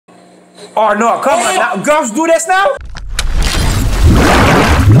Oh no, come on now. Girls do this now?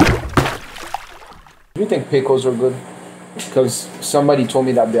 Do you think pickles are good? Because somebody told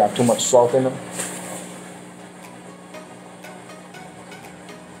me that they have too much salt in them.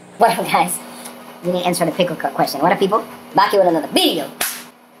 What up, guys? You need to answer the pickle cut question. What up, people? Back here with another video.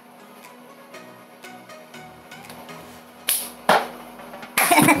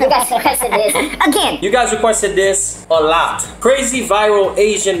 You guys requested this again. You guys requested this a lot. Crazy viral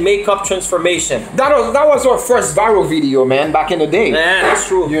Asian makeup transformation. That was our first viral video, man, back in the day. Man, that's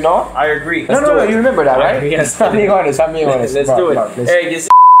true. You know? I agree. No, you remember that, right? Yes. I'm being honest. Let's do it. Hey, is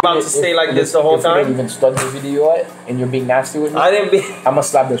about to stay like this the whole If you time? didn't even start the video yet, and you're being nasty with me, I didn't be. I'm gonna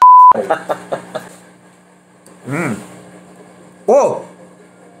slap the Oh.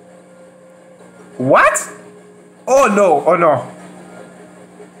 What? Oh no, oh no.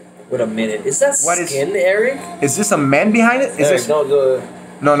 Wait a minute. Is that What is- skin, Eric? Is this a man behind it? Is Eric, this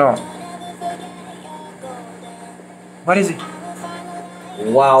no, no. What is it?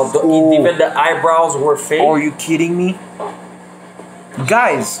 wow, Ooh. even the eyebrows were fake. Oh, are you kidding me?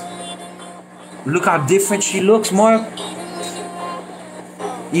 Guys, look how different she looks, Mark.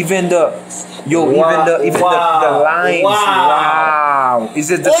 Even the Wow. even the lines. Wow. Wow.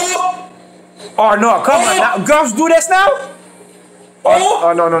 Is it the Oh no, come on now. Girls do this now?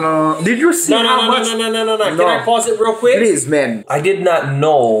 Oh no. Did you see No. how much? Can I pause it real quick? Please, man. I did not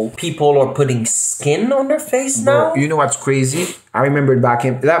know people are putting skin on their face now. Bro, you know what's crazy? I remember back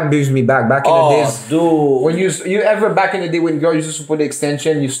in that brings me back in the days. Dude. When you ever back in the day when girls used to put the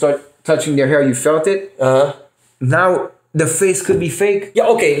extension, you start touching their hair, you felt it. Now the face could be fake. Yeah,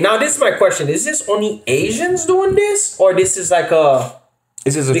 okay, now this is my question. Is this only Asians doing this? Or this is like a...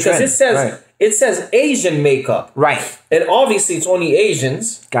 This is a Because trend. it says Asian makeup. Right. And obviously it's only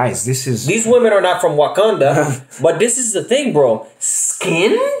Asians. Guys, this is These women are not from Wakanda. But this is the thing, bro.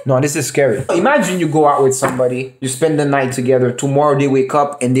 Skin? no, this is scary. Imagine you go out with somebody, you spend the night together, tomorrow they wake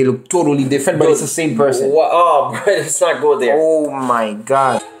up and they look totally different, but it's the same person. Oh, bro, let's not go there. Oh my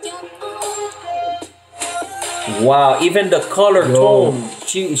god. Wow, even the color tone,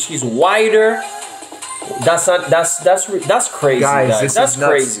 she's whiter. That's crazy, Guys, this That's is nuts.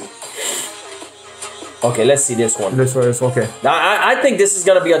 crazy. Okay, let's see this one. This one is okay. I think this is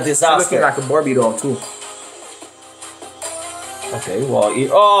gonna be a She's disaster. looking like a Barbie doll too. Okay,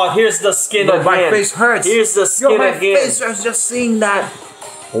 well, here's the skin But again. my face hurts. Here's the skin my again. face hurts just seeing that.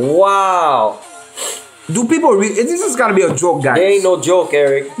 Wow, Do people this is gotta be a joke, guys. there ain't no joke,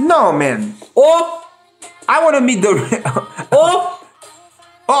 Eric. No, man. Oh, I want to meet the. oh,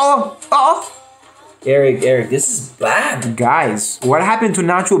 Eric, this is bad. Guys, what happened to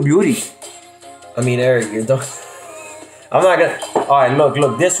natural beauty? I mean, Eric, you don't. I'm not gonna. All right,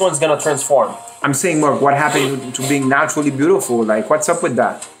 look. This one's gonna transform. I'm saying, Mark, what happened to being naturally beautiful? Like, what's up with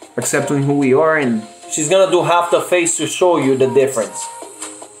that? Accepting who we are and. She's gonna do half the face to show you the difference.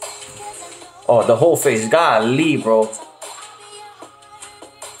 Oh, the whole face. Golly, bro.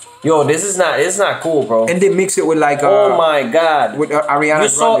 Yo, this is not. It's not cool, bro. And they mix it with like. Oh my God. With Ariana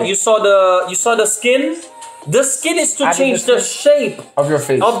Grande. You saw the skin. The skin is to Added change the the shape Of your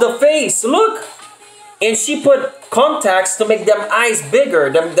face. of the face. Look, and she put contacts to make them eyes bigger.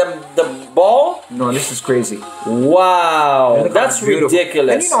 The ball. No, this is crazy. Wow, Look how that's beautiful.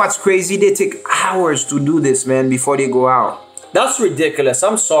 ridiculous. And you know what's crazy? They take hours to do this, man, before they go out. That's ridiculous.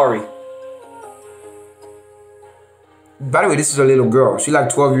 I'm sorry. By the way, this is a little girl. She's like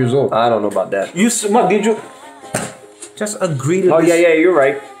 12 years old. I don't know about that. Mark, did you just agree to Oh this? yeah, you're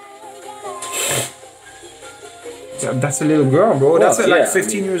right. That's a little girl, bro. That's Well, like yeah,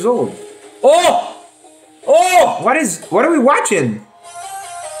 15 years old. Oh! What are we watching?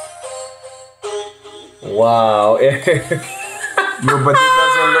 Wow. Yo, but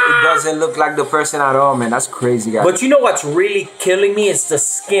it doesn't look like the person at all, man. That's crazy, guys. But you know what's really killing me is the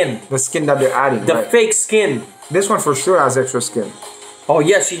skin. The skin that they're adding. The right? fake skin. This one for sure has extra skin. Oh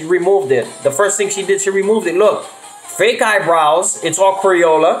yeah, she removed it. The first thing she did, she removed it. Look. Fake eyebrows. It's all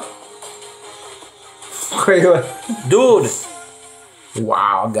Crayola. Dude.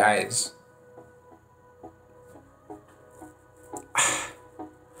 Wow, guys.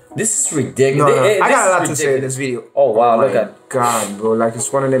 This is ridiculous. No, I This got a is lot to say in ridiculous. this video. Oh wow, my look at. God, bro. Like,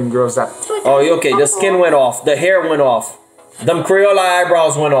 it's one of them girls that... Oh, okay. The skin went off. The hair went off. Them Crayola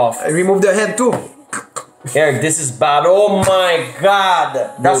eyebrows went off. I removed the head, too. Eric, this is bad. Oh my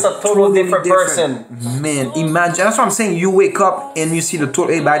God. That's a totally different person. Man, imagine. That's what I'm saying. You wake up and you see the total...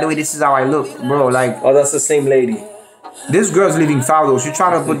 Hey, by the way, this is how I look. Bro, like... Oh, that's the same lady. This girl's living foul, though. She's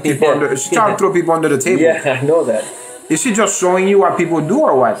trying to put people under... She's trying to throw people under the table. Yeah, I know that. Is she just showing you what people do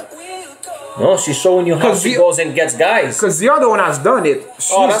or what? No, she's showing you how 'Cause she the- goes and gets guys. Because the other one has done it.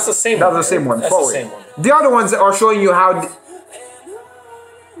 Oh, that's the same That's one. the same one. That's the Forward. same one. The other ones are showing you how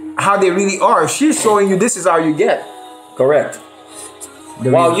they really are. She's showing you this is how you get. Correct.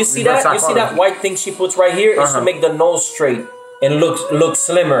 Wow, you see that? You see that psychology. white thing she puts right here is to make the nose straight and look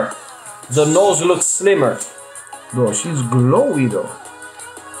slimmer. The nose looks slimmer. Bro, she's glowy though.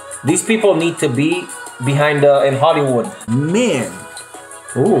 These people need to be behind in Hollywood. Man.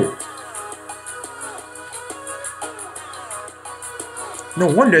 Oh. No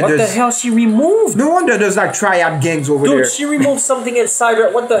wonder What the there's hell she removed? no wonder there's like triad gangs over Dude, there. she removed something inside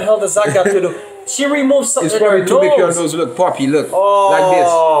her. What the hell does that got to do? She removed something It's in her probably to make your nose. nose look poppy. Look.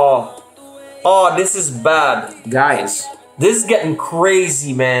 Oh. Oh, this is bad. Like this. Guys. This is getting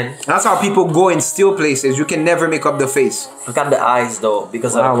crazy, man. That's how people go in still places. You can never make up the face. Look at the eyes though,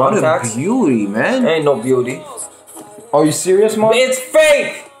 because Wow, of the what a contacts. beauty, man. Ain't no beauty. Are you serious, man? It's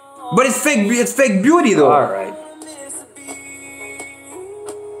fake. But it's fake beauty though. All right.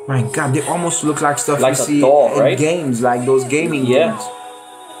 My God, they almost look like stuff Like you a see doll, in right? games, like those gaming Yeah. games.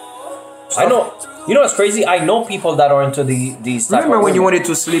 I know. You know what's crazy? I know people that are into these type Remember of when you women. wanted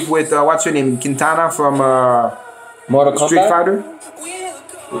to sleep with what's her name, Quintana from Mortal Kombat? Street Fighter?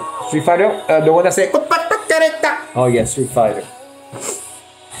 Street Fighter, the one that said. Oh yeah, Street Fighter.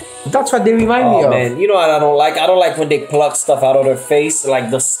 That's what they remind me Oh of. man, you know what I don't like? I don't like when they pluck stuff out of their face, like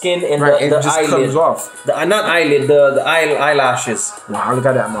the skin and Right, the it just eyelid. comes off. Not eyelid, the eyelashes. Wow, look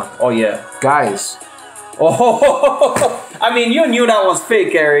at that, man. Oh yeah. Guys. Oh, I mean, you knew that was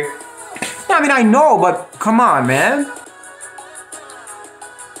fake, Eric. I mean, I know, but come on, man.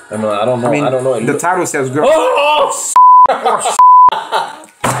 I don't know. I mean, I don't know. the title says girl. Oh,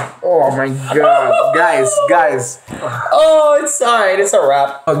 Oh my God. Guys. oh, it's alright. It's a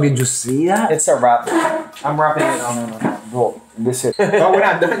wrap. Oh, did you see that? It's a wrap. I'm wrapping it. No. Bro, this is. No, we're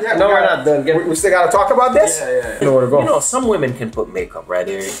not done yet. No, we're not done. We still gotta talk about this? Yeah. Nowhere to go. You know, some women can put makeup, right,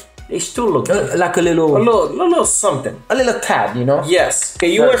 Eric? They still look good. Like a little something. a little tad, you know? Yes.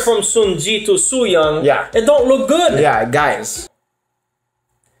 Okay, you went from Sun Ji to Su Young. Yeah. It don't look good. Yeah, guys.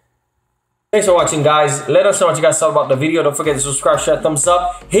 Thanks for watching, guys. Let us know what you guys thought about the video. Don't forget to subscribe, share, thumbs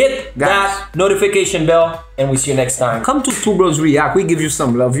up, hit that notification bell, and we see you next time. Come to Two Bros React. We give you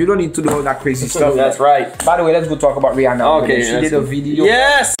some love. You don't need to do all that crazy stuff. That's right. By the way, let's go talk about Rihanna. Okay, She let's did a go. video.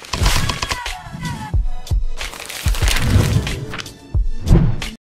 Yes.